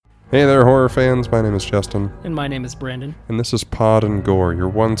Hey there, horror fans. My name is Justin. And my name is Brandon. And this is Pod and Gore, your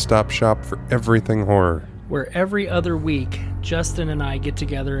one-stop shop for everything horror. Where every other week, Justin and I get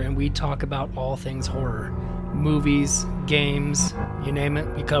together and we talk about all things horror. Movies, games, you name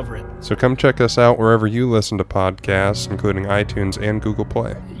it, we cover it. So come check us out wherever you listen to podcasts, including iTunes and Google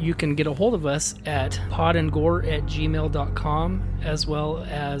Play. You can get a hold of us at podandgore@gmail.com, as well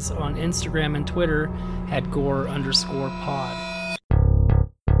as on Instagram and Twitter at gore_pod.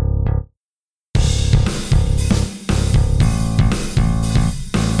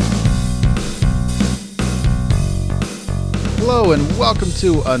 Hello and welcome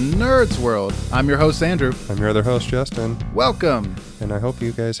to A Nerd's World. I'm your host, Andrew. I'm your other host, Justin. Welcome. And I hope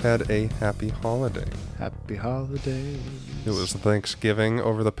you guys had a happy holiday. Happy holidays. It was Thanksgiving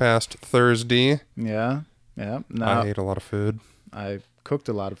over the past Thursday. Yeah. I ate a lot of food. I cooked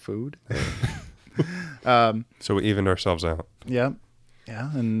a lot of food. So we evened ourselves out. Yeah.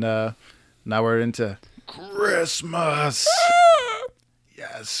 And now we're into Christmas.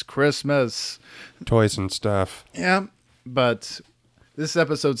 Yes, Christmas. Toys and stuff. Yeah. But this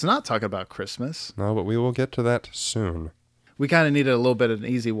episode's not talking about Christmas. No, but we will get to that soon. We kind of needed a little bit of an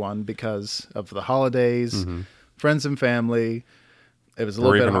easy one because of the holidays, friends and family. It was a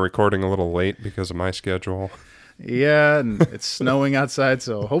little We're bit even recording a little late because of my schedule. Yeah, and it's snowing outside,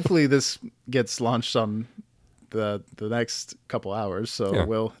 so hopefully this gets launched on the next couple hours. So yeah.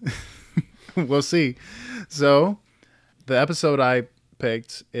 we'll see. So the episode I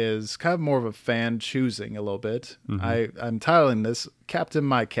picked is kind of more of a fan choosing a little bit. I'm titling this Captain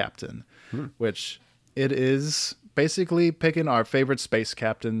My Captain, which it is basically picking our favorite space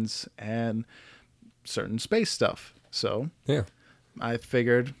captains and certain space stuff. So yeah, I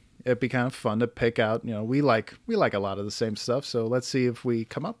figured it'd be kind of fun to pick out. You know, we like a lot of the same stuff, so let's see if we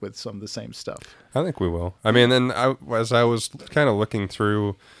come up with some of the same stuff. I think we will. I mean, and as I was kind of looking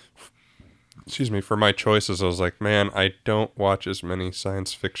through, for my choices, I was like, man, I don't watch as many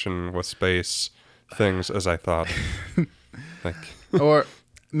science fiction with space things as I thought. Or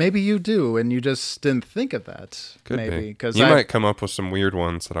maybe you do, and you just didn't think of that. Could maybe because you might come up with some weird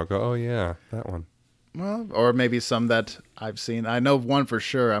ones that I'll go, oh yeah, that one. Well, or maybe some that I've seen. I know one for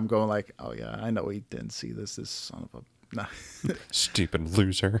sure. I'm going like, oh yeah, I know he didn't see this. This son of a nah. Stupid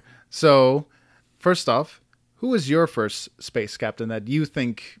loser. So, first off, who was your first space captain that you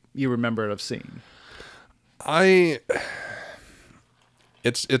think you remembered of seeing?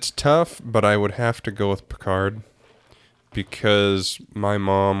 It's tough, but I would have to go with Picard because my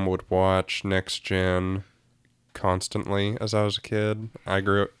mom would watch Next Gen constantly as I was a kid. I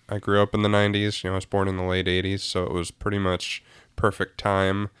grew up in the 90s. I was born in the late 80s, so it was pretty much perfect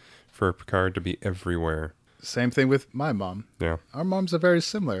time for Picard to be everywhere. Same thing with my mom. Yeah. Our moms are very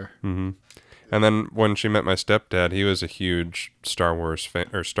similar. Mm-hmm. And then when she met my stepdad, he was a huge Star Wars fan,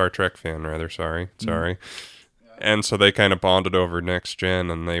 or Star Trek fan, rather. Sorry. And so they kind of bonded over Next Gen,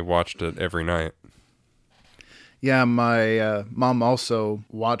 and they watched it every night. Yeah, my mom also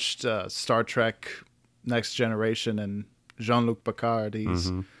watched Star Trek Next Generation and Jean-Luc Picard. He's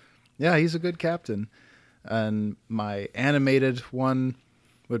a good captain. And my animated one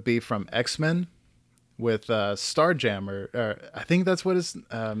would be from X-Men with Starjammer. I think that's what it's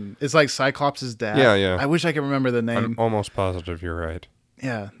like Cyclops' dad. Yeah. I wish I could remember the name. I'm almost positive you're right.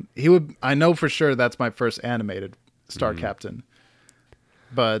 Yeah, he would. I know for sure that's my first animated Star Captain.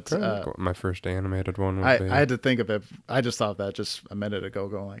 But What my first animated one would be. I had to think of it. I just thought of that just a minute ago,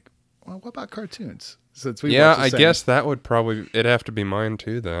 going like, well, what about cartoons? Since we I guess that would it'd have to be mine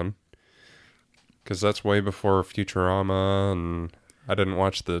too then, because that's way before Futurama, and I didn't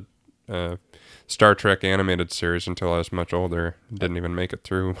watch the Star Trek animated series until I was much older. Didn't even make it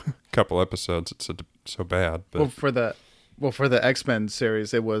through a couple episodes. It's so bad. But. Well, for the X-Men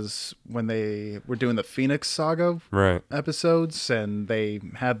series, it was when they were doing the Phoenix Saga episodes, and they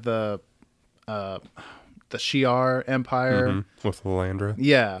had the Shi'ar Empire with Lilandra.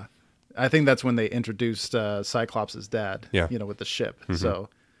 Yeah, I think that's when they introduced Cyclops' dad. Yeah, with the ship. So,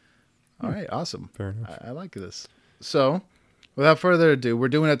 all right, awesome. Fair enough. I like this. So, without further ado, we're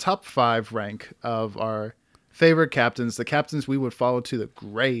doing a top 5 rank of our favorite captains, the captains we would follow to the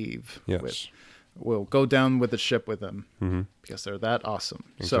grave. Yes. We'll go down with the ship with them because they're that awesome.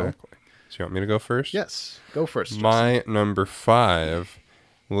 Exactly. So you want me to go first? Yes, go first. Justin. My number 5,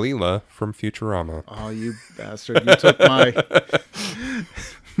 Leela from Futurama. Oh, you bastard! You took my.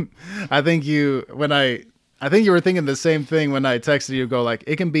 I think you were thinking the same thing when I texted you. Go like,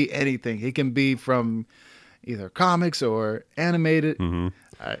 it can be anything. It can be from either comics or animated.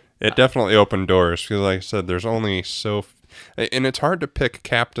 It definitely opened doors because, like I said, there's only and it's hard to pick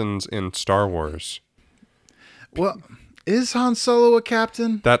captains in Star Wars. Well, Is Han Solo a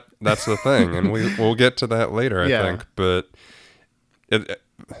captain? That's the thing, and we'll get to that later, I Yeah. think. But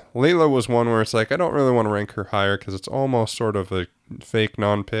Layla was one where it's like I don't really want to rank her higher because it's almost sort of a fake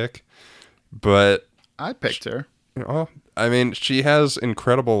non-pick. But I picked her. I mean, she has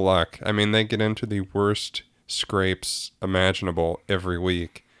incredible luck. I mean, they get into the worst scrapes imaginable every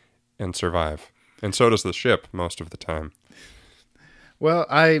week and survive, and so does the ship most of the time. Well,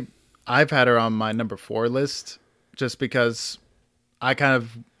 I've had her on my number 4 list just because I kind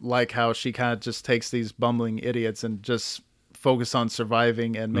of like how she kind of just takes these bumbling idiots and just focus on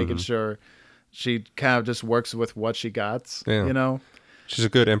surviving and making sure she kind of just works with what she got, Yeah. you know? She's a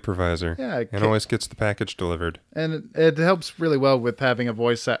good improviser, Yeah, and always gets the package delivered. And it helps really well with having a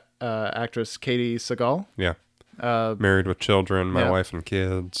voice actress, Katie Sagal. Yeah, married with children, my yeah. wife and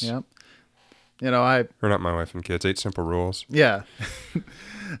kids. Yeah. You know, Or not my wife and kids. 8 Simple Rules. yeah.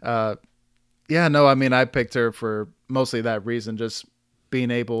 Yeah, no, I mean, I picked her for mostly that reason, just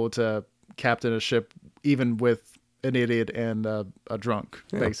being able to captain a ship even with an idiot and a drunk,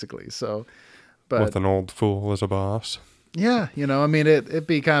 basically. So, but With an old fool as a boss. yeah, you know, I mean, it'd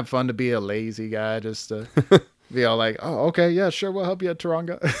be kind of fun to be a lazy guy, just to be all like, oh, okay, yeah, sure, we'll help you at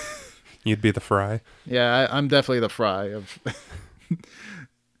Taranga. You'd be the Fry. Yeah, I'm definitely the Fry of.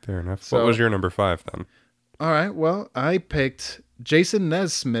 Fair enough. So- What was your number 5 then? All right, well, I picked Jason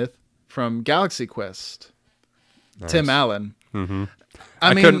Nesmith from Galaxy Quest. Tim Allen. Mm-hmm.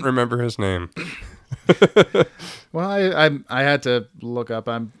 I mean, couldn't remember his name. well, I had to look up.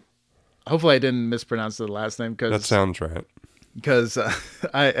 Hopefully I didn't mispronounce the last name That sounds right. because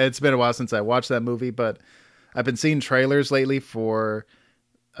it's been a while since I watched that movie, but I've been seeing trailers lately for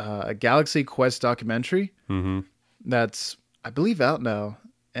a Galaxy Quest documentary that's I believe out now,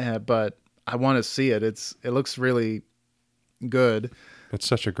 but I want to see it. It looks really good. It's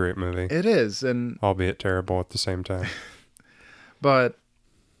such a great movie, It is, and albeit terrible at the same time. but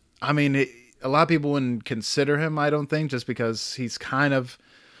I mean, a lot of people wouldn't consider him. I don't think just because he's kind of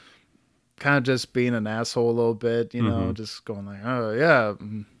just being an asshole a little bit, you know, just going like, oh yeah,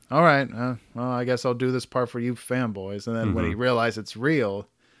 all right, well, I guess I'll do this part for you fanboys, and then when he realizes it's real,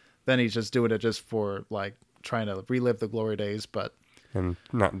 then he's just doing it just for like trying to relive the glory days. But And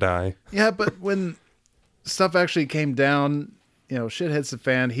not die. yeah, but when stuff actually came down, you know, shit hits the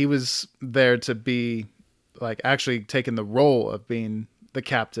fan. He was there to be like actually taking the role of being the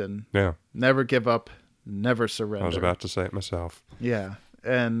captain. Yeah. Never give up, never surrender. I was about to say it myself. Yeah.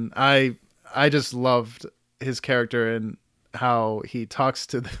 And I just loved his character and how he talks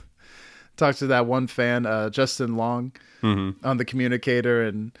to that one fan, Justin Long, on the communicator,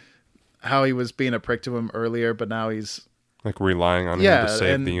 and how he was being a prick to him earlier, but now he's Like relying on him Yeah, to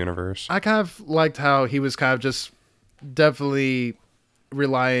save and the universe. I kind of liked how he was kind of just definitely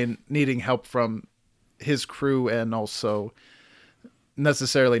needing help from his crew, and also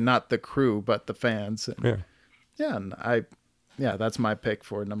necessarily not the crew, but the fans. Yeah. Yeah, and that's my pick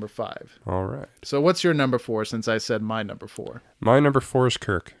for number 5. All right. So what's your number 4, since I said my number 4? My number 4 is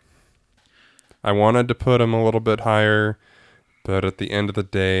Kirk. I wanted to put him a little bit higher, but at the end of the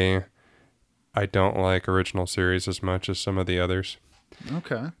day, I don't like original series as much as some of the others.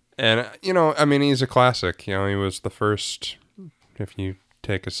 Okay. And, you know, I mean, he's a classic. You know, he was the first, if you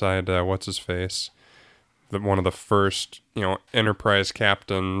take aside what's-his-face, one of the first, you know, Enterprise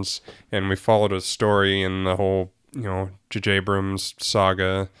captains, and we followed his story in the whole, you know, J.J. Abrams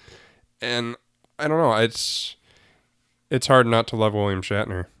saga. And I don't know, it's hard not to love William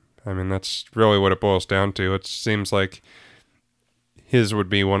Shatner. I mean, that's really what it boils down to. It seems like his would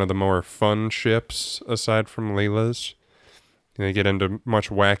be one of the more fun ships, aside from Leela's. They get into much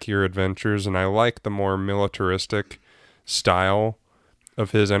wackier adventures, and I like the more militaristic style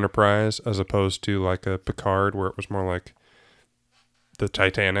of his Enterprise, as opposed to like a Picard, where it was more like the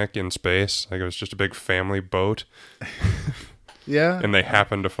Titanic in space. Like it was just a big family boat, Yeah. and they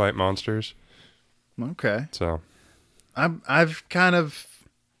happened to fight monsters. Okay. So I'm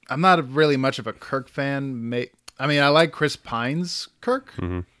not really much of a Kirk fan. I mean, I like Chris Pine's Kirk,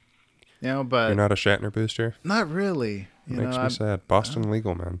 you know, but you're not a Shatner booster? not really. You Makes know, me sad. Boston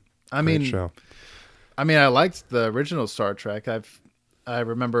Legal, man. I Great mean, show. I liked the original Star Trek. I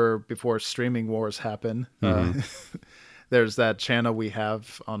remember before streaming wars happened. There's that channel we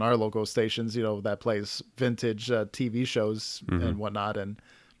have on our local stations, you know, that plays vintage TV shows and whatnot. And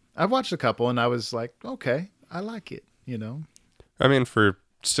I watched a couple, and I was like, okay, I like it. You know. I mean, for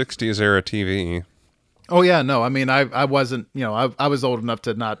 60s era TV. Oh yeah, no. I mean, I wasn't. You know, I was old enough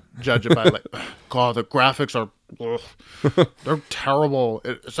to not judge it by like, God, the graphics are. They're terrible.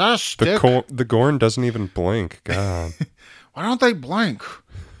 Is that a stick? The Gorn doesn't even blink. God. Why don't they blink?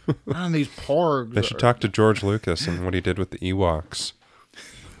 None of these porgs. They should talk to George Lucas and what he did with the Ewoks.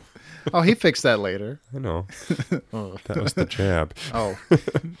 Oh, he fixed that later. I know. That was the jab. Oh.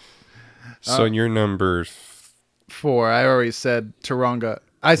 So you're number 4. I already said Taranga.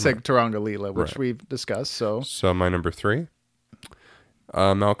 I said Taranga Leela, which Right. we've discussed. So. So my number 3,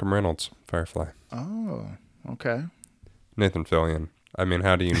 Malcolm Reynolds, Firefly. Oh, okay. Nathan Fillion. I mean,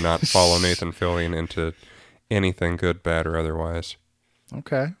 how do you not follow Nathan Fillion into anything good, bad, or otherwise?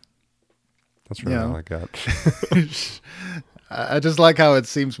 Okay. That's really all I got. I just like how it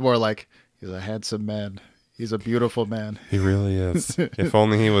seems more like he's a handsome man. He's a beautiful man. He really is. If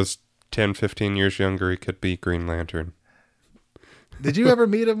only he was 10, 15 years younger, he could be Green Lantern. Did you ever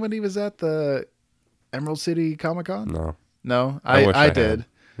meet him when he was at the Emerald City Comic Con? No. No, wish I had. did.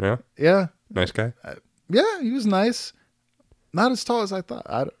 Yeah? Yeah. Nice guy? Yeah, he was nice. Not as tall as I thought.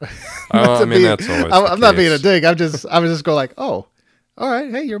 I mean, that's always I'm not being a case. dick. I was just going like, oh, all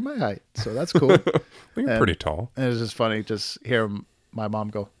right. Hey, you're my height. So that's cool. Well, you're And- pretty tall. And it was just funny just hear my mom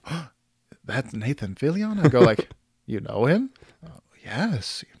go, oh, that's Nathan Fillion? I go like, you know him? Oh,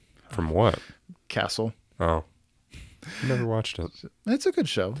 yes. From what? Castle. Oh. Never watched it. It's a good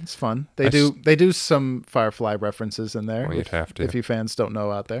show. It's fun. I They do some Firefly references in there. Well, you'd have to. If you fans don't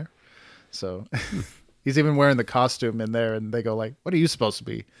know out there. So he's even wearing the costume in there, and they go like, "What are you supposed to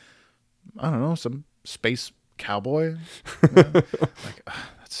be? I don't know, some space cowboy." Like,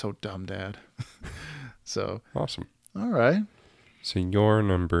 that's so dumb, Dad. So Awesome. all right, So you're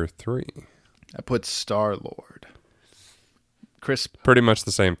number 3. I put Star Lord. Chris. Pretty much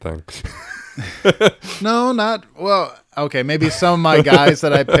the same thing. No, not well. Okay, maybe some of my guys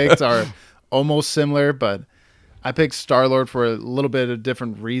that I picked are almost similar, but I picked Star Lord for a little bit of a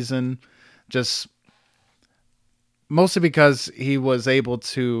different reason. Just mostly because he was able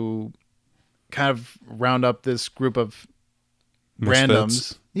to kind of round up this group of Misfits.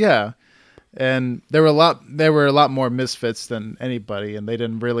 randoms. Yeah. And there were a lot more misfits than anybody, and they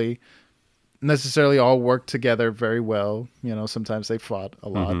didn't really necessarily all work together very well. You know, sometimes they fought a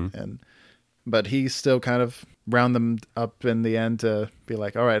lot, but he still kind of round them up in the end to be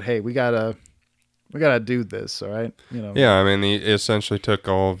like, all right, hey, we gotta do this, all right? You know. Yeah, I mean, he essentially took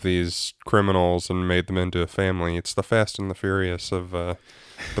all of these criminals and made them into a family. It's the Fast and the Furious of the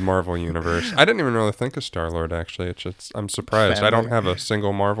Marvel universe. I didn't even really think of Star-Lord, actually. It's just, I'm surprised. I don't have a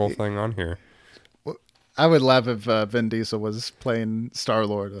single Marvel thing on here. I would laugh if Vin Diesel was playing Star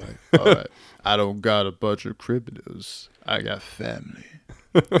Lord. Like, all right, I don't got a bunch of criminals. I got family.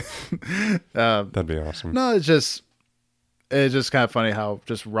 That'd be awesome. No, it's just kind of funny how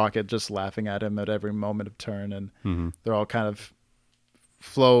just Rocket just laughing at him at every moment of turn, and they're all kind of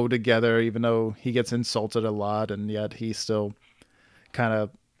flow together, even though he gets insulted a lot, and yet he still kind of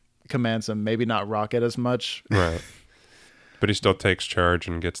commands him. Maybe not Rocket as much, Right. But he still takes charge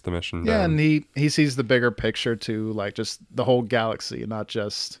and gets the mission yeah, done. and he sees the bigger picture too, like just the whole galaxy, not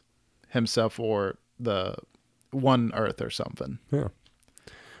just himself or the one Earth or something. Yeah.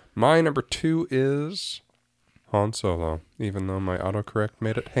 My number 2 is Han Solo, even though my autocorrect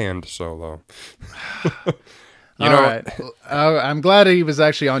made it Hand Solo. All right. I'm glad he was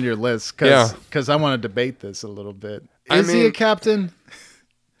actually on your list because I want to debate this a little bit. Is he a captain?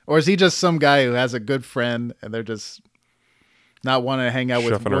 Or is he just some guy who has a good friend and they're just not wanting to hang out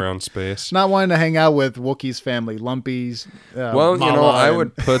with Shuffling around space. Not wanting to hang out with Wookiee's family, Lumpy's. Well, Mala I and-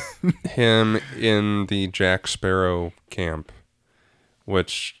 would put him in the Jack Sparrow camp,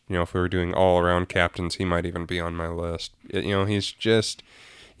 which, if we were doing all around captains, he might even be on my list. He's just,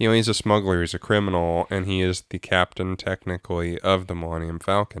 he's a smuggler, he's a criminal, and he is the captain technically of the Millennium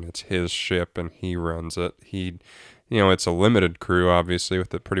Falcon. It's his ship and he runs it. It's a limited crew, obviously,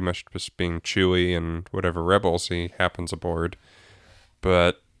 with it pretty much just being Chewie and whatever rebels he happens aboard.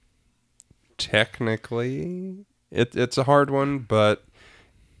 But technically, it's a hard one, but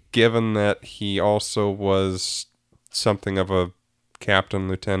given that he also was something of a captain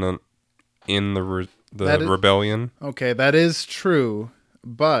lieutenant in the rebellion. Okay, that is true,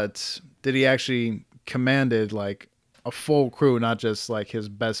 but did he actually commanded like a full crew, not just like his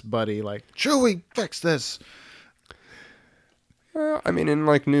best buddy, like, Chewie, fix this? In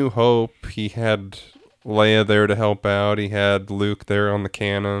like New Hope, he had Leia there to help out. He had Luke there on the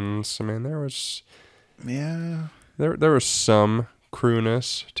cannons. There was there was some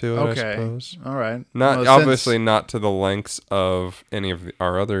crewness to it, Okay, I suppose. all right. Not Well, obviously since- not to the lengths of any of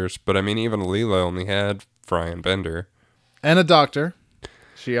our others, but even Leela only had Fry and Bender. and a doctor.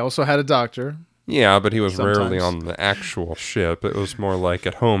 She also had a doctor. Yeah, but he was rarely Sometimes. on the actual ship. It was more like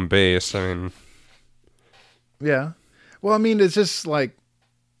at home base. Yeah. Well, it's just like,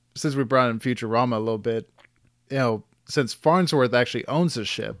 since we brought in Futurama a little bit, since Farnsworth actually owns the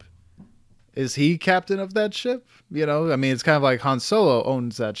ship, is he captain of that ship? You know, I mean, it's kind of like Han Solo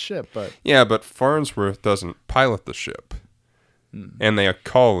owns that ship, but Yeah, but Farnsworth doesn't pilot the ship. And they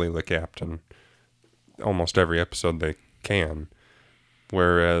call Leela captain almost every episode they can.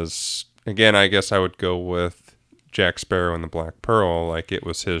 Whereas, again, I guess I would go with Jack Sparrow and the Black Pearl, like it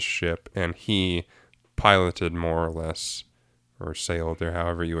was his ship, and he piloted more or less, or sailed, or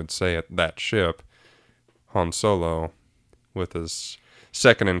however you would say it, that ship. Han Solo, with his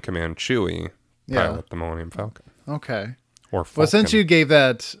second-in-command Chewie, pilot the Millennium Falcon. okay. Or Falcon. Well, since you gave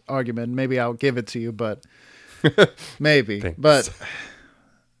that argument, maybe I'll give it to you, but maybe. Thanks. But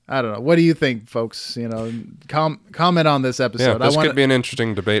I don't know. What do you think, folks? You know, comment on this episode. Yeah, this could be an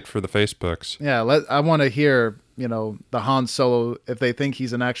interesting debate for the Facebooks. Yeah, I want to hear, you know, the Han Solo, if they think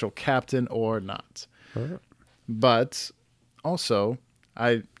he's an actual captain or not. Right. But also,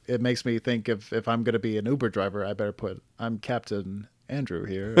 it makes me think if I'm going to be an Uber driver, I better put I'm Captain Andrew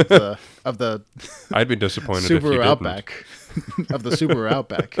here of the I'd be disappointed if you Subaru didn't. Outback of the Subaru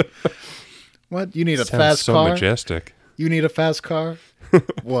Outback. What? You need a Sounds fast so car? majestic. You need a fast car?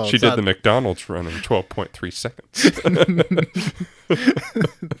 Well, She it's did not- the McDonald's run in 12.3 seconds.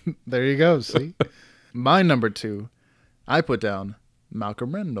 There you go. See, my number 2, I put down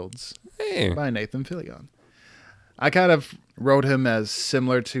Malcolm Reynolds Hey. by Nathan Fillion. I kind of wrote him as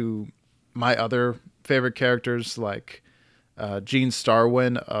similar to my other favorite characters, like Gene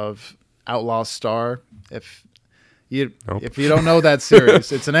Starwin of Outlaw Star. If you don't know that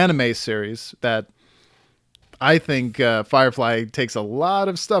series, it's an anime series that I think Firefly takes a lot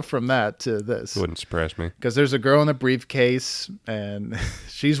of stuff from that to this. Wouldn't surprise me. Because there's a girl in a briefcase, and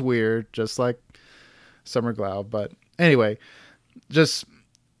she's weird, just like Summer Glau. But anyway, just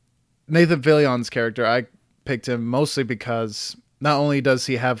Nathan Fillion's character, I picked him mostly because not only does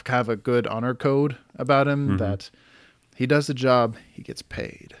he have kind of a good honor code about him, that he does the job, he gets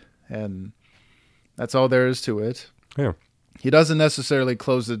paid. And that's all there is to it. Yeah. He doesn't necessarily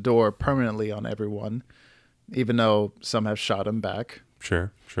close the door permanently on everyone, even though some have shot him back.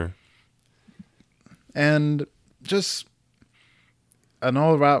 Sure. And just an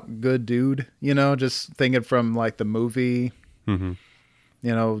all-around good dude, you know, just thinking from like the movie, Mm-hmm.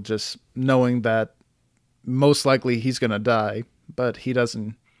 you know, just knowing that most likely he's going to die, but he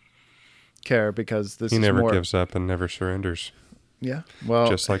doesn't care because this He is never more. gives up and never surrenders. Yeah. Well,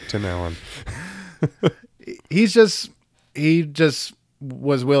 Just like Tim Allen. he just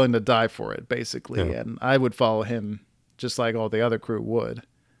was willing to die for it, basically. Yeah. And I would follow him just like all the other crew would.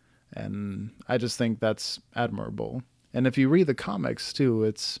 And I just think that's admirable. And if you read the comics too,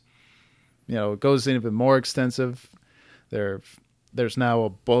 it's, you know, it goes even more extensive. There's now a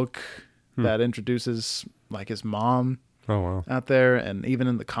book that introduces like his mom Oh, wow. out there, and even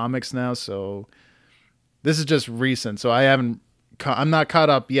in the comics now. So this is just recent. So I'm not caught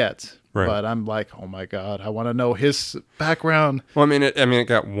up yet, Right. but I'm like, oh my God, I want to know his background. Well, it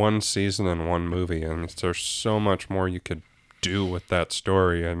got one season and one movie, and there's so much more you could do with that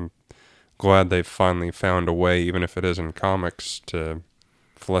story. I'm glad they finally found a way, even if it is in comics, to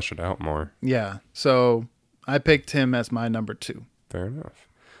flesh it out more. Yeah. So I picked him as my number 2. Fair enough.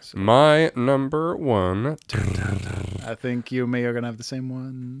 My number 1, I think you and me are going to have the same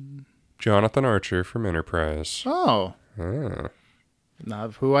one. Jonathan Archer from Enterprise. Oh, Ah.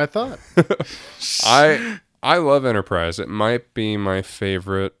 not who I thought. I love Enterprise. It might be my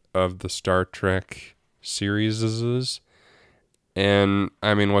favorite of the Star Trek series. And,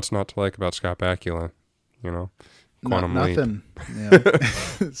 I mean, what's not to like about Scott Bakula? You know? Quantum Leap. Nothing.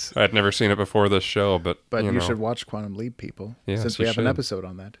 Yeah. I'd never seen it before this show, but But you should watch Quantum Leap, people. Yes, since you we have an should. episode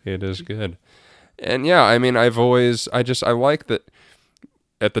on that. It is good. And yeah, I mean, I like that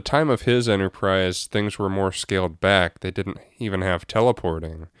at the time of his Enterprise, things were more scaled back. They didn't even have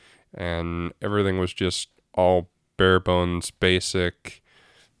teleporting, and everything was just all bare bones, basic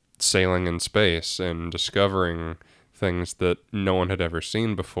sailing in space and discovering things that no one had ever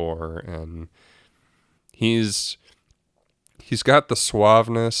seen before. And he's got the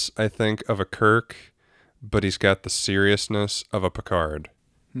suaveness, I think, of a Kirk, but he's got the seriousness of a Picard.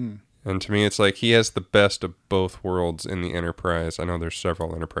 And to me, it's like he has the best of both worlds in the Enterprise. I know there's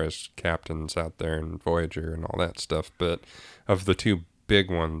several Enterprise captains out there and Voyager and all that stuff, but of the two big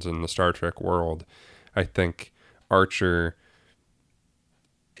ones in the Star Trek world, I think Archer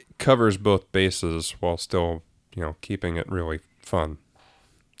covers both bases while still, keeping it really fun.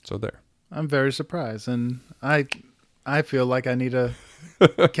 So there. I'm very surprised, and I feel like I need to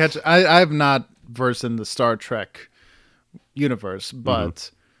catch. I'm not versed in the Star Trek universe, but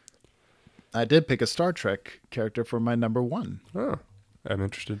I did pick a Star Trek character for my number 1. Oh, I'm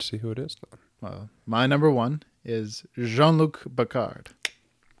interested to see who it is then. Well, my number 1 is Jean-Luc Picard.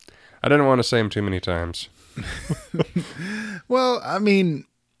 I didn't want to say him too many times. Well, I mean,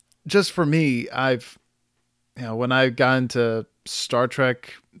 just for me, when I got into Star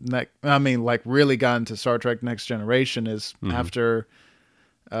Trek, really got into Star Trek Next Generation is after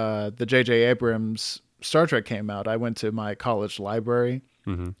the J.J. Abrams Star Trek came out. I went to my college library,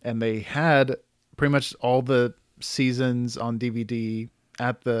 and they had pretty much all the seasons on DVD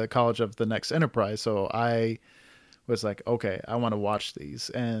at the College of the Next Enterprise. So I was like, okay, I want to watch these.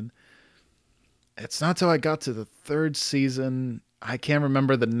 And it's not till I got to the third season. I can't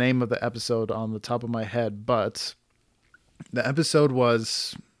remember the name of the episode on the top of my head, but the episode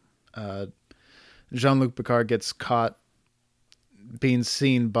was Jean-Luc Picard gets caught being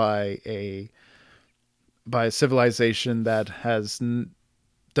seen by a civilization that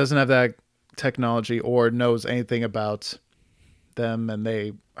doesn't have that technology or knows anything about them, and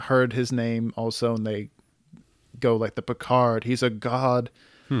they heard his name also, and they go like the Picard. He's a god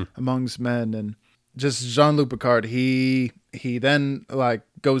amongst men, and just Jean-Luc Picard. He then like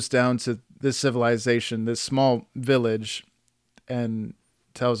goes down to this civilization, this small village, and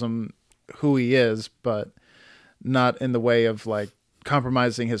tells them who he is, but not in the way of like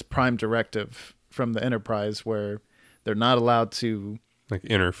compromising his prime directive from the Enterprise, where they're not allowed to like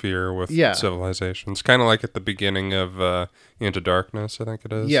interfere with civilizations. Kind of like at the beginning of Into Darkness, I think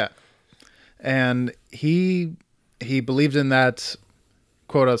it is. Yeah. And he believed in that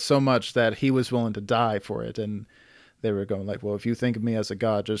quota so much that he was willing to die for it. And they were going like, well, if you think of me as a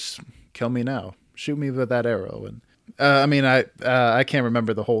god, just kill me now. Shoot me with that arrow. And I can't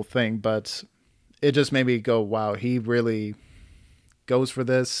remember the whole thing, but it just made me go, wow, he really goes for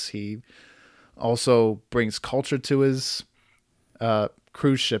this. He also brings culture to his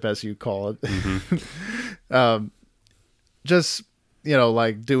cruise ship, as you call it. Just,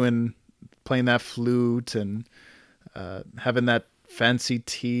 like playing that flute and having that fancy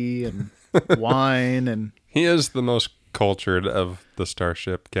tea and wine. And he is the most cultured of the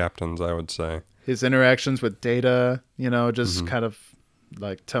starship captains, I would say. His interactions with Data, just kind of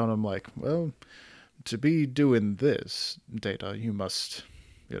like telling him like, well, to be doing this, Data, you must,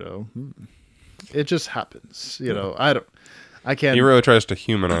 it just happens, I can't. He really tries to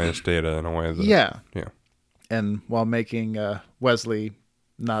humanize Data in a way that, yeah. And while making Wesley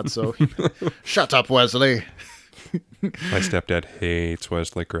not so, shut up, Wesley. My stepdad hates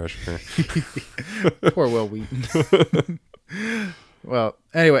Wesley Crusher. Poor Will Wheaton. Well,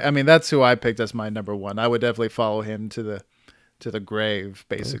 anyway, that's who I picked as my number one. I would definitely follow him to the grave,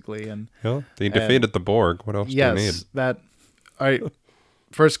 basically. And he defeated the Borg. What else do you need? Yes, that. All right,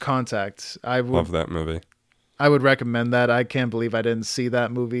 First Contact. I would love that movie. I would recommend that. I can't believe I didn't see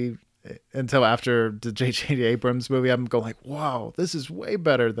that movie until after the J.J. Abrams movie. I'm going like, wow, this is way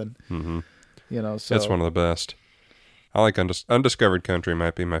better than, So it's one of the best. I like Undiscovered Country.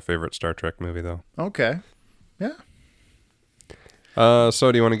 Might be my favorite Star Trek movie, though. Okay, yeah.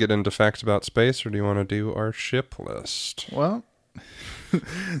 So do you want to get into facts about space, or do you want to do our ship list? Well,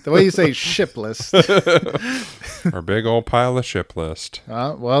 the way you say ship list. Our big old pile of ship list.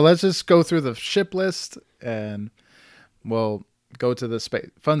 Well, let's just go through the ship list, and we'll go to the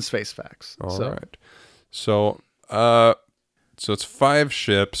fun space facts. All right. So it's 5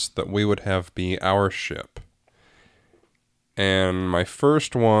 ships that we would have be our ship. And my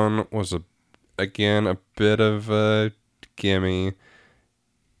first one was a bit of a gimme.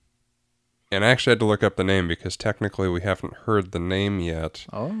 And I actually had to look up the name because technically we haven't heard the name yet.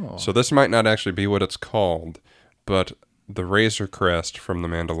 Oh. So this might not actually be what it's called, but the Razor Crest from The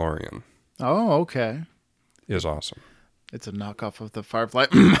Mandalorian. Oh, okay. Is awesome. It's a knockoff of the Firefly.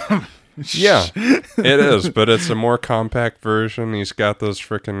 Yeah, it is, but it's a more compact version. He's got those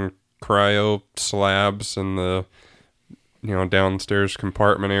freaking cryo slabs in the downstairs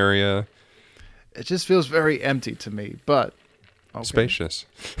compartment area. It just feels very empty to me, but okay. Spacious.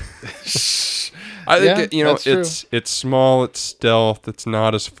 I think it's small, it's stealth, it's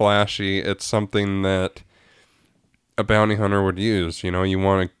not as flashy. It's something that a bounty hunter would use. You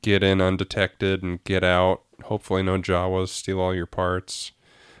want to get in undetected and get out. Hopefully no Jawas steal all your parts.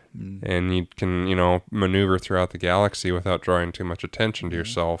 And you can, maneuver throughout the galaxy without drawing too much attention to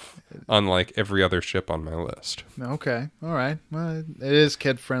yourself, unlike every other ship on my list. Okay. All right. Well, it is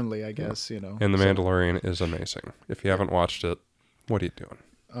kid-friendly, I guess, And The Mandalorian is amazing. If you haven't watched it, what are you doing?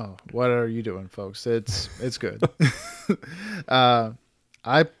 Oh, what are you doing, folks? It's good.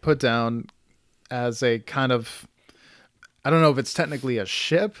 I put down as a kind of, I don't know if it's technically a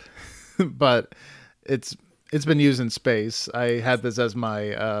ship, but it's been used in space. I had this as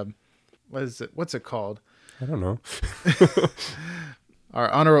my, What's it called? I don't know. Our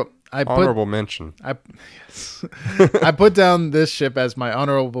Honorable mention. Yes. I put down this ship as my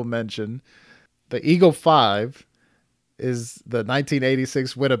honorable mention. The Eagle 5 is the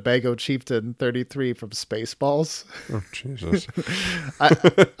 1986 Winnebago Chieftain 33 from Spaceballs. Oh, Jesus.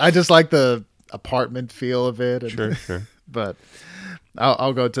 I just like the apartment feel of it. And, Sure. But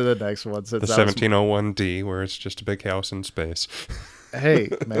I'll go to the next one. Since The 1701D, where it's just a big house in space. Hey,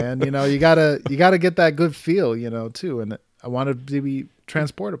 man, you gotta get that good feel, too. And I want it to be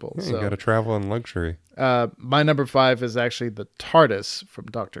transportable. Yeah, so you got to travel in luxury. my number 5 is actually the TARDIS from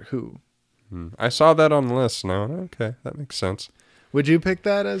Doctor Who. I saw that on the list. Now, okay, that makes sense. Would you pick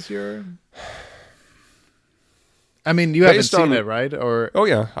that as your? I mean, you haven't seen it, right? Or Oh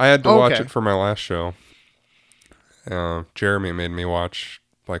yeah, I had to watch okay. it for my last show. Jeremy made me watch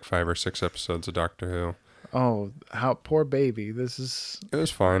like 5 or 6 episodes of Doctor Who. oh, how poor baby. This is It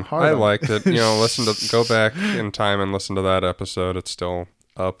was fine. hard I on- liked it. Go back in time and listen to that episode. It's still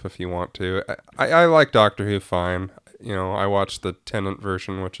up if you want to. I like Doctor Who fine. I watched the Tennant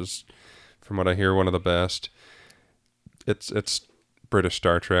version, which is, from what I hear, one of the best. It's British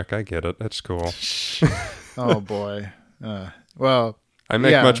Star Trek. I get it. It's cool. oh boy. Well, I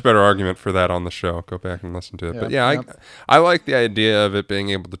make yeah. much better argument for that on the show. Go back and listen to it. Yep, But yeah, yep. I like the idea of it being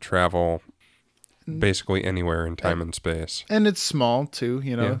able to travel basically anywhere in time and space. And it's small too,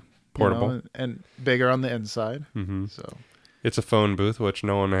 Yeah, portable. and bigger on the inside. Mm-hmm. So It's a phone booth, which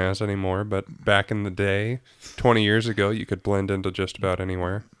no one has anymore. But back in the day, 20 years ago, you could blend into just about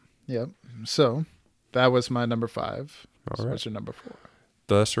anywhere. yep. So that was my number 5. All So right. what's your number 4?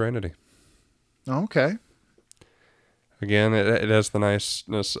 The Serenity. Okay. Again, it has the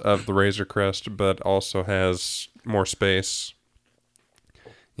niceness of the Razor Crest, but also has more space.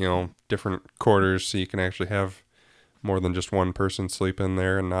 Different quarters, so you can actually have more than just one person sleep in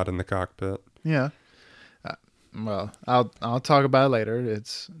there and not in the cockpit. Yeah. Well, I'll talk about it later.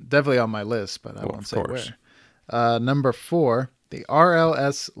 It's definitely on my list, but I Well, won't of say course. where. Number 4, the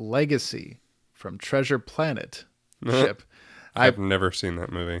RLS Legacy from Treasure Planet ship. I've never seen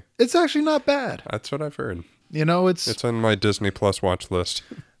that movie. It's actually not bad. That's what I've heard. It's It's on my Disney Plus watch list.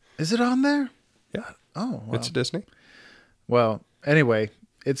 is it on there? Yeah, Oh, wow. it's Disney. Well, anyway,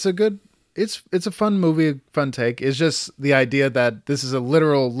 it's a fun movie, fun take. It's just the idea that this is a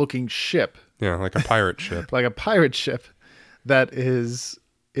literal looking ship, Yeah, like a pirate ship. like a pirate ship that is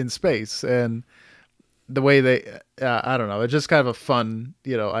in space, and the way they I don't know, it's just kind of a fun,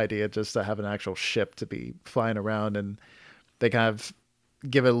 idea just to have an actual ship to be flying around, and they kind of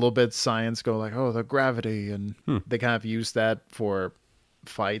give it a little bit of science, go like, oh, the gravity, and they kind of use that for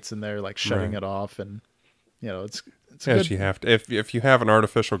fights, and they're like shutting Right. it off, and it's Yes, good. you have to. If you have an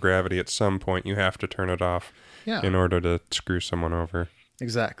artificial gravity, at some point you have to turn it off Yeah, in order to screw someone over.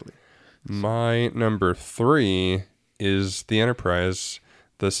 exactly. My number 3 is the Enterprise,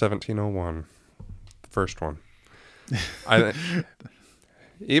 the 1701, the first one.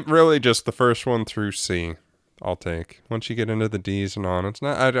 It really just the first one through C. I'll take. Once you get into the D's and on, it's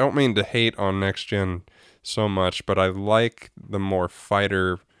not. I don't mean to hate on Next Gen so much, but I like the more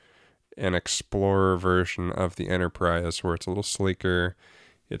fighter and explorer version of the Enterprise, where it's a little sleeker.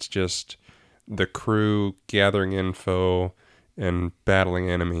 It's just the crew gathering info and battling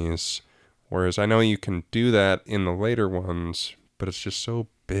enemies. Whereas I know you can do that in the later ones, but it's just so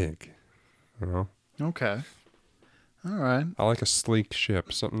big. Okay. All right. I like a sleek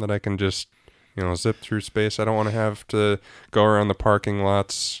ship, something that I can just, zip through space. I don't want to have to go around the parking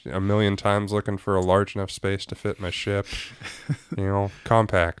lots a million times looking for a large enough space to fit my ship.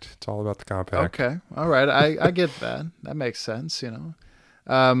 Compact. It's all about the compact. Okay. All right. I get that. That makes sense,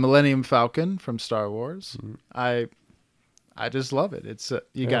 Millennium Falcon from Star Wars. I just love it. It's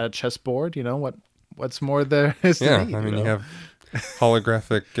you got a chessboard, what's more there is to Yeah, need, I mean, you have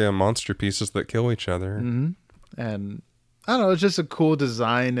holographic monster pieces that kill each other. and I don't know, it's just a cool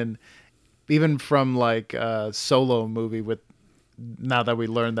design, and even from like a Solo movie with now that we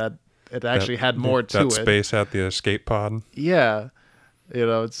learned that it actually had more to that it. space had the escape pod. Yeah.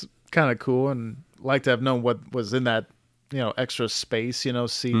 It's kind of cool, and like to have known what was in that, extra space, see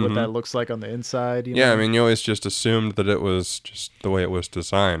what that looks like on the inside. Yeah, I mean, you always just assumed that it was just the way it was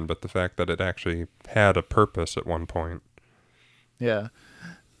designed, but the fact that it actually had a purpose at one point. Yeah.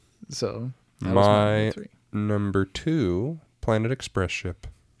 So that was my My number 3. number 2, Planet Express ship.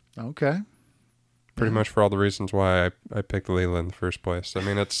 Okay. Pretty much for all the reasons why I picked Leela in the first place. I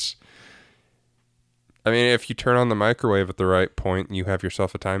mean, if you turn on the microwave at the right point, you have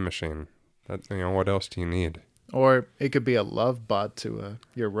yourself a time machine. What else do you need? Or it could be a love bot to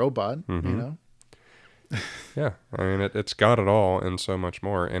your robot, Yeah, I mean, it's got it all and so much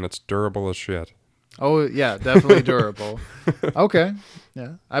more, and it's durable as shit. Oh yeah, definitely durable. Okay,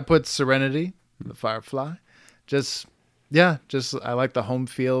 yeah. I put Serenity, the Firefly. Just I like the home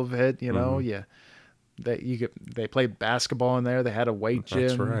feel of it. You know, yeah. They played basketball in there. They had a weight gym.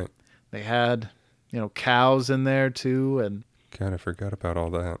 That's right. They had cows in there too, and God, I forgot about all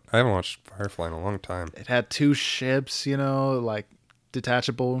that. I haven't watched Firefly in a long time. it had 2 ships. Like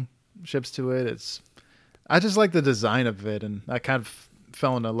detachable ships to it. I just like the design of it, and I kind of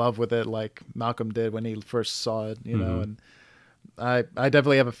fell into love with it like Malcolm did when he first saw it, and I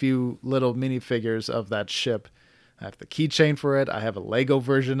definitely have a few little minifigures of that ship. I have the keychain for it. I have a Lego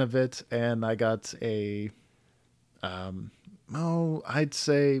version of it, and I got a I'd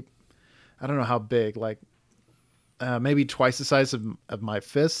say, I don't know how big, like maybe twice the size of my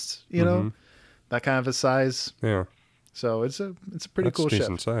fist, that kind of a size. Yeah. So it's a pretty That's cool ship.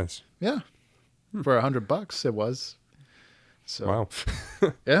 decent size. Yeah. For $100 it was. So Wow.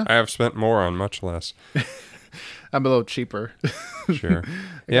 yeah, I have spent more on much less. I'm a little cheaper. Sure.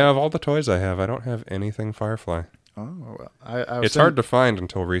 Yeah, of all the toys I have, I don't have anything Firefly. Oh, well, I was It's hard to find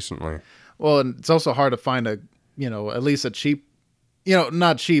until recently. Well, and it's also hard to find at least a cheap,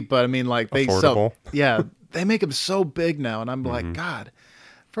 not cheap, but I mean, like they sell. Affordable. Yeah, they make them so big now, and I'm like, God.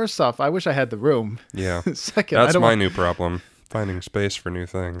 First off, I wish I had the room. Yeah. Second, I That's don't my want- new problem. Finding space for new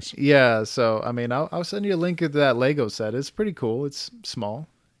things. Yeah, so I mean, I'll send you a link to that Lego set. It's pretty cool. It's small,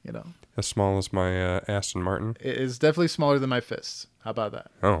 As small as my Aston Martin. It is definitely smaller than my fist. How about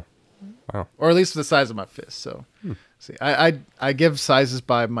that? Oh. Wow. Or at least the size of my fist. So, see, I give sizes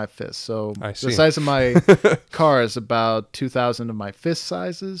by my fist. So I see. the size of my car is about 2,000 of my fist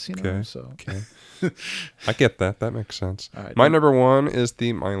sizes. Okay. So Okay. I get that. That makes sense. All right. My number one is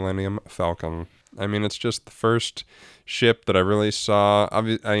the Millennium Falcon. I mean, it's just the first ship that I really saw.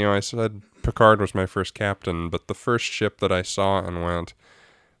 I said Picard was my first captain, but the first ship that I saw and went,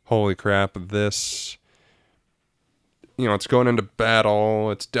 holy crap, this... it's going into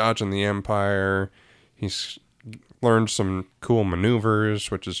battle. It's dodging the Empire. He's learned some cool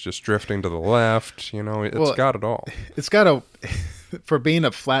maneuvers, which is just drifting to the left. It's got it all. It's got for being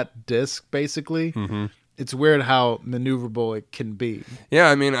a flat disc, basically, it's weird how maneuverable it can be. Yeah,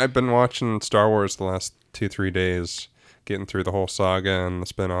 I mean, I've been watching Star Wars the last 2-3 days, getting through the whole saga and the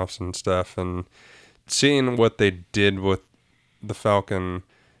spin-offs and stuff, and seeing what they did with the Falcon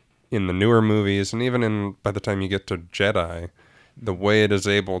in the newer movies, and even by the time you get to Jedi, the way it is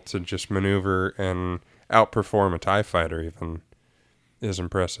able to just maneuver and outperform a TIE fighter even is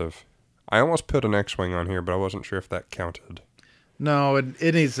impressive. I almost put an X-Wing on here, but I wasn't sure if that counted. No,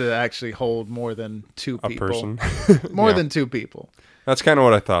 it needs to actually hold more than 2 A people. person. More Yeah. than 2 people. That's kind of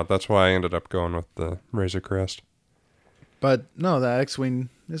what I thought. That's why I ended up going with the Razor Crest. But no, the X-Wing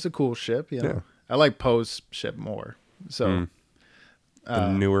is a cool ship. Yeah. I like Poe's ship more. So The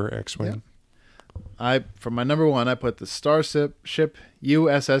newer X-Wing. for my number 1, I put the Starship ship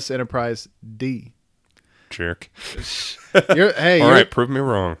USS Enterprise D. Jerk. Hey, All right, prove me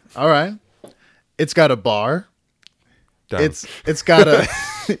wrong. all right. It's got a bar. Done. It's got a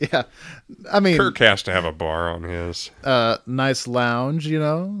yeah. I mean, Kirk has to have a bar on his. nice lounge.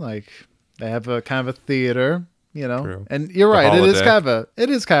 Like they have a kind of a theater. True. And you're The right. It is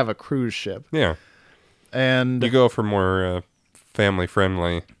holodeck. kind of a cruise ship. Yeah. And You go for more family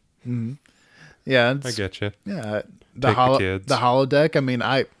friendly. yeah, I get you. yeah. Take the kids. The holodeck. I mean,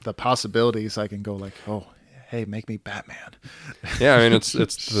 the possibilities. I can go like, oh, hey, make me Batman. Yeah, I mean it's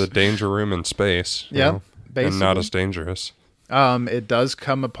the danger room in space. you Yeah, know, and not basically. as dangerous. It does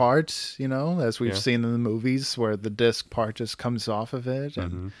come apart, as we've Yeah. seen in the movies, where the disc part just comes off of it,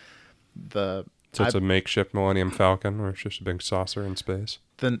 and So it's a makeshift Millennium Falcon, where it's just a big saucer in space.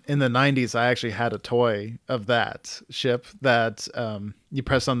 in the 90s, I actually had a toy of that ship that you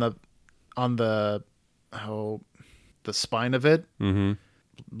press on the spine of it,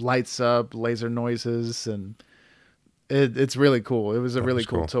 lights up, laser noises, and it's really cool. It was a really is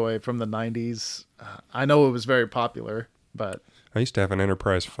cool cool. toy from the 90s. I know it was very popular, but I used to have an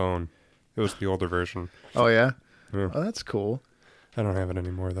Enterprise phone. It was the older version. oh yeah, Yeah. oh that's cool. I don't have it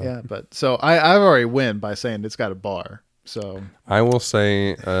anymore though. Yeah, but so I've already win by saying it's got a bar. So I will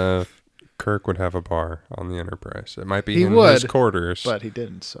say Kirk would have a bar on the Enterprise. It might be He in would, his quarters. but he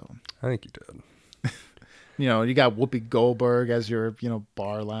didn't. So I think he did. you got Whoopi Goldberg as your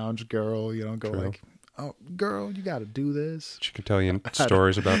bar lounge girl. Go True. like, oh girl, you got to do this. She could tell you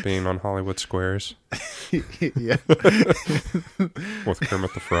stories about being on Hollywood Squares Yeah. with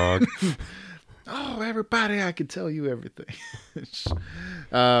Kermit the Frog. Oh, everybody, I can tell you everything.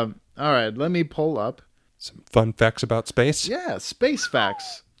 All right, let me pull up. Some fun facts about space. Yeah, space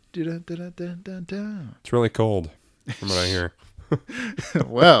facts. Dun-dun-dun-dun-dun-dun. It's really cold, from what I hear.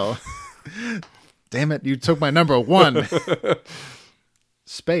 Well, Damn it, you took my number one.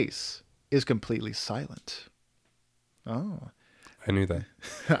 Space is completely silent. Oh. I knew that.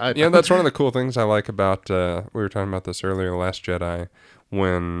 Yeah, that's one of the cool things I like about, we were talking about this earlier, The Last Jedi,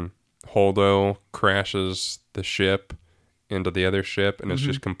 when Holdo crashes the ship into the other ship and it's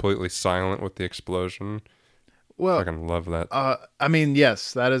just completely silent with the explosion. Well, I fucking love that. I mean,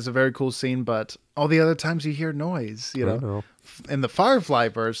 yes, that is a very cool scene, but all the other times you hear noise, you I know. know. In the Firefly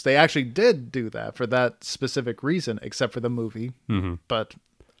verse, they actually did do that for that specific reason, except for the movie. Mm-hmm. But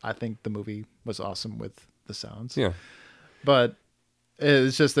I think the movie was awesome with the sounds. Yeah. But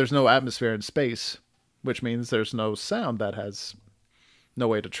it's just there's no atmosphere in space, which means there's no sound that has no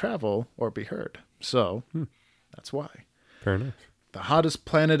way to travel or be heard. So that's why. Fair enough. The hottest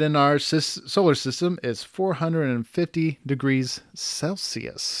planet in our solar system is 450 degrees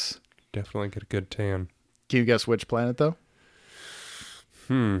Celsius. Definitely get a good tan. Can you guess which planet, though?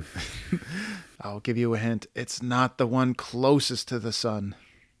 I'll give you a hint. It's not the one closest to the sun.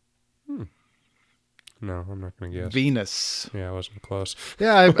 No, I'm not going to guess. Venus. Yeah, I wasn't close.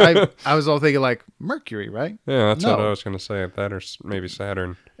 Yeah, I was all thinking like Mercury, right? Yeah, that's No. what I was going to say. That or maybe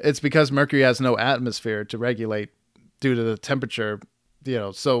Saturn. It's because Mercury has no atmosphere to regulate due to the temperature, you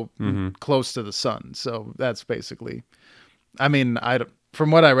know, so close to the sun. So that's basically, I mean,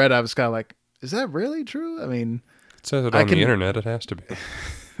 from what I read, I was kind of like, is that really true? I mean, It says it on the internet. It has to be.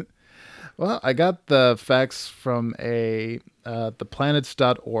 well, I got the facts from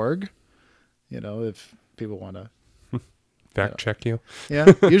theplanets.org, you know, if people want to. Fact check you.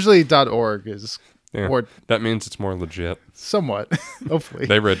 Yeah, usually .org is, Yeah, or that means it's more legit. somewhat, hopefully.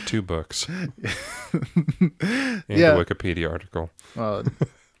 They read 2 books and Yeah. a Wikipedia article.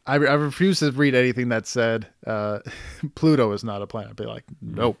 I refuse to read anything that said Pluto is not a planet. I'd be like,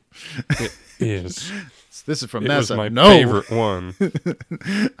 nope. It is. This is from It NASA. was my No. favorite one.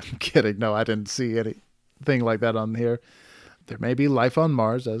 I'm kidding. No, I didn't see anything like that on here. There may be life on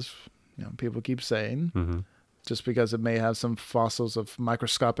Mars, as you know, people keep saying, just because it may have some fossils of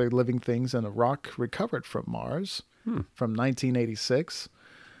microscopic living things and a rock recovered from Mars from 1986.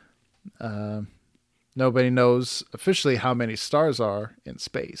 Nobody knows officially how many stars are in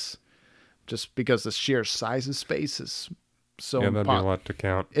space, just because the sheer size of space is so Yeah, that'd be a lot to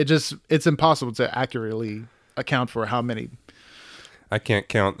count. it's impossible to accurately account for how many. I can't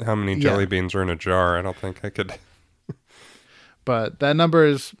count how many jelly beans are in a jar. I don't think I could. But that number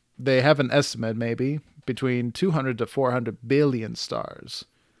is, they have an estimate maybe between 200 to 400 billion stars.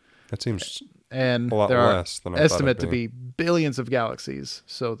 That seems And a lot there are less than I thought estimate it'd to be billions of galaxies.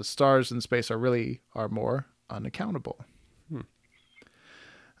 So the stars in space are more unaccountable.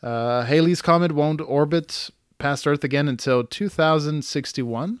 Halley's Comet won't orbit past Earth again until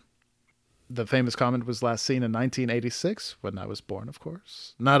 2061. The famous comet was last seen in 1986, when I was born, of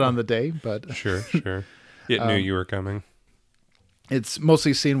course. Not on the day, but Sure. It knew you were coming. it's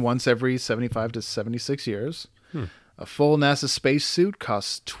mostly seen once every 75 to 76 years. A full NASA spacesuit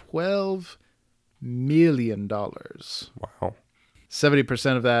costs $12 million. Wow.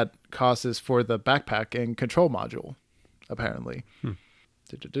 70% of that cost is for the backpack and control module, apparently.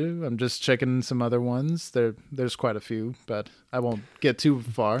 I'm just checking some other ones. There's quite a few, but I won't get too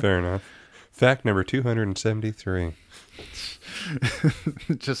far. Fair enough. Fact number 273.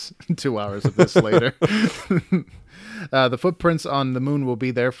 Just 2 hours of this later. The footprints on the moon will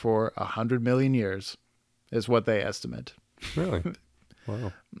be there for 100 million years, is what they estimate. Really?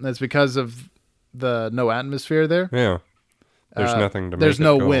 Wow. That's because of the no atmosphere there. Yeah. There's nothing to There's make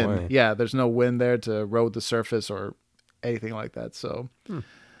no it go wind. away. Yeah, there's no wind there to erode the surface or anything like that. So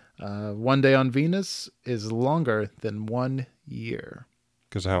 1 day on Venus is longer than 1 year.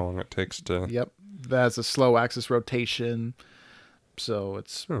 Because how long it takes to... Yep. That's a slow axis rotation. So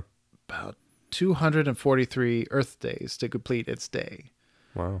it's about 243 Earth days to complete its day.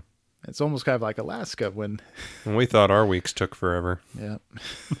 Wow. It's almost kind of like Alaska when... And we thought our weeks took forever. Yeah.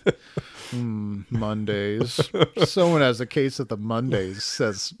 Mondays. Someone has a case of the Mondays,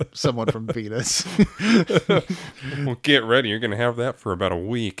 says someone from Venus. Well, get ready. You're going to have that for about a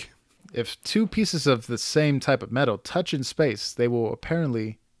week. If two pieces of the same type of metal touch in space, they will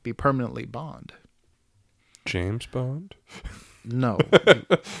apparently be permanently bond. James Bond? No.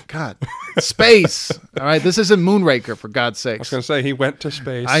 God. Space! All right, this isn't Moonraker, for God's I was sakes. going to say, he went to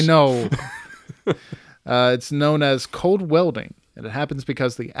space. I know. It's known as cold welding, and it happens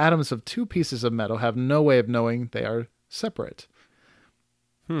because the atoms of two pieces of metal have no way of knowing they are separate.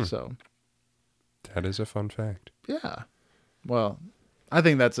 So, That is a fun fact. yeah. Well, I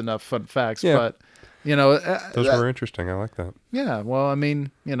think that's enough fun facts, Yeah. but, you know... Those were interesting. I like that. Yeah, well, I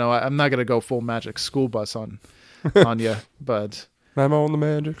mean, you know, I'm not going to go full Magic School Bus on you, but I'm on the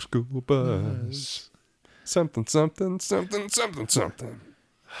magic school bus. Something, something, something, something, something.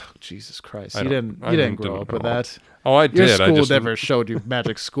 Oh, Jesus Christ! I You didn't didn't grow up with know. that. Oh, I Your did. I school just never showed you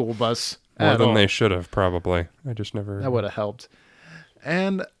Magic School Bus more at than all. they should have, probably. I just never. That would have helped.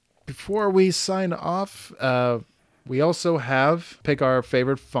 And before we sign off, we also have pick our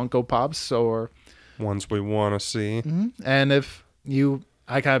favorite Funko Pops, or Ones we want to see. and if you,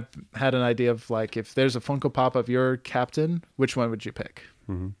 I kind of had an idea of like if there's a Funko Pop of your captain, which one would you pick?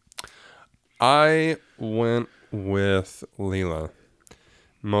 I went with Leela.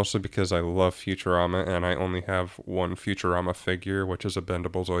 Mostly because I love Futurama, and I only have one Futurama figure, which is a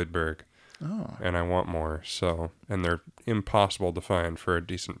bendable Zoidberg. Oh, And I want more, so... And they're impossible to find for a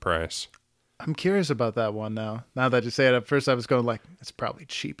decent price. I'm curious about that one now. Now that you say it, at first I was going like, it's probably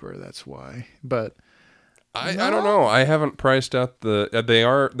cheaper, that's why. But I don't know. I haven't priced out the...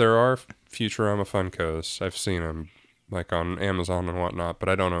 there are Futurama Funkos. I've seen them, like on Amazon and whatnot, but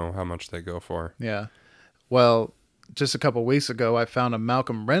I don't know how much they go for. yeah. Well, just a couple weeks ago, I found a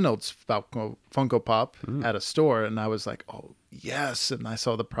Malcolm Reynolds Funko Pop at a store, and I was like, "Oh yes!" And I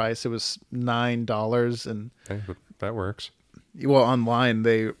saw the price; it was $9. And Hey, that works. well, online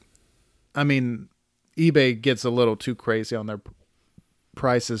eBay gets a little too crazy on their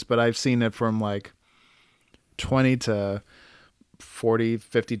prices, but I've seen it from like $20 to $40,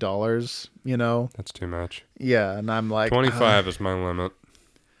 $50. You know, That's too much. yeah. And I'm like, 25 is my limit.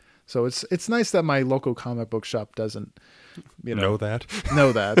 So it's nice that my local comic book shop doesn't, Know that?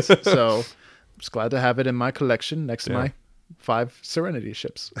 know that. So I'm just glad to have it in my collection next to my 5 Serenity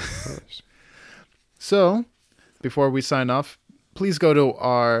ships. Nice. So before we sign off, please go to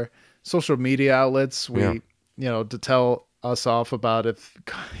our social media outlets. To tell us off about if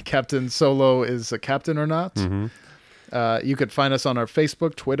Captain Solo is a captain or not. You could find us on our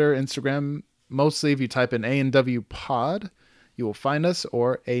Facebook, Twitter, Instagram. Mostly if you type in A&W Pod, you will find us,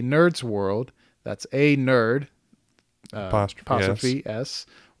 or A Nerd's World. That's A Nerd, apostrophe S,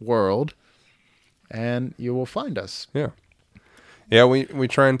 World, and you will find us. Yeah, we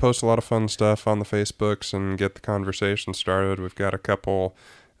try and post a lot of fun stuff on the Facebooks and get the conversation started. We've got a couple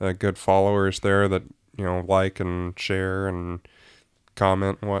good followers there that, like and share and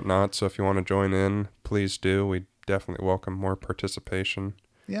comment and whatnot. So if you want to join in, please do. We definitely welcome more participation.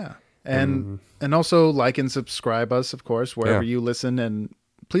 Yeah. And also like and subscribe us, of course, wherever you listen, and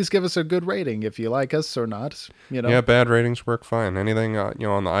please give us a good rating if you like us or not. Yeah, bad ratings work fine. Anything on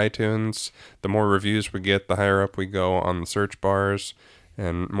the iTunes, the more reviews we get, the higher up we go on the search bars,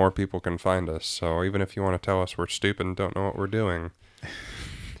 and more people can find us. So even if you want to tell us we're stupid and don't know what we're doing,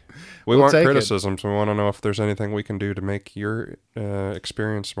 we want criticisms. We want to know if there's anything we can do to make your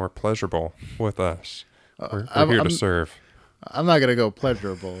experience more pleasurable with us. We're here to serve. I'm not gonna go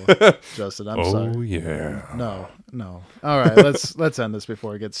pleasurable, Justin. I'm sorry. Oh yeah. No. All right, let's end this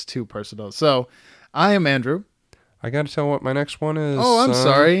before it gets too personal. So, I am Andrew. I got to tell what my next one is. Oh, I'm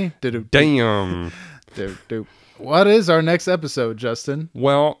sorry. Damn. What is our next episode, Justin?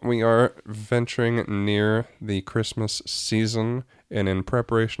 Well, we are venturing near the Christmas season, and in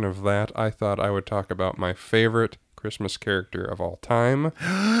preparation of that, I thought I would talk about my favorite Christmas character of all time.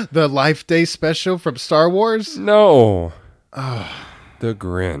 The Life Day special from Star Wars? No. The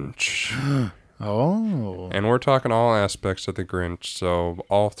Grinch. Oh. And we're talking all aspects of the Grinch, so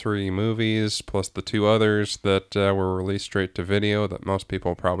all 3 movies, plus the 2 others that were released straight to video that most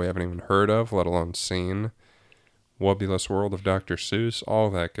people probably haven't even heard of, let alone seen. Wobulous World of Dr. Seuss,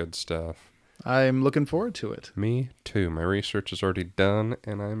 all that good stuff. I'm looking forward to it. Me too. My research is already done,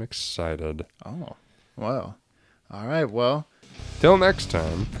 and I'm excited. Oh, wow. All right, well. Till next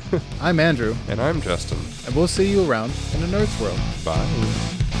time. I'm Andrew. And I'm Justin. And we'll see you around in the Nerd's World.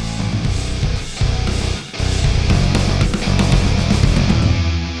 Bye.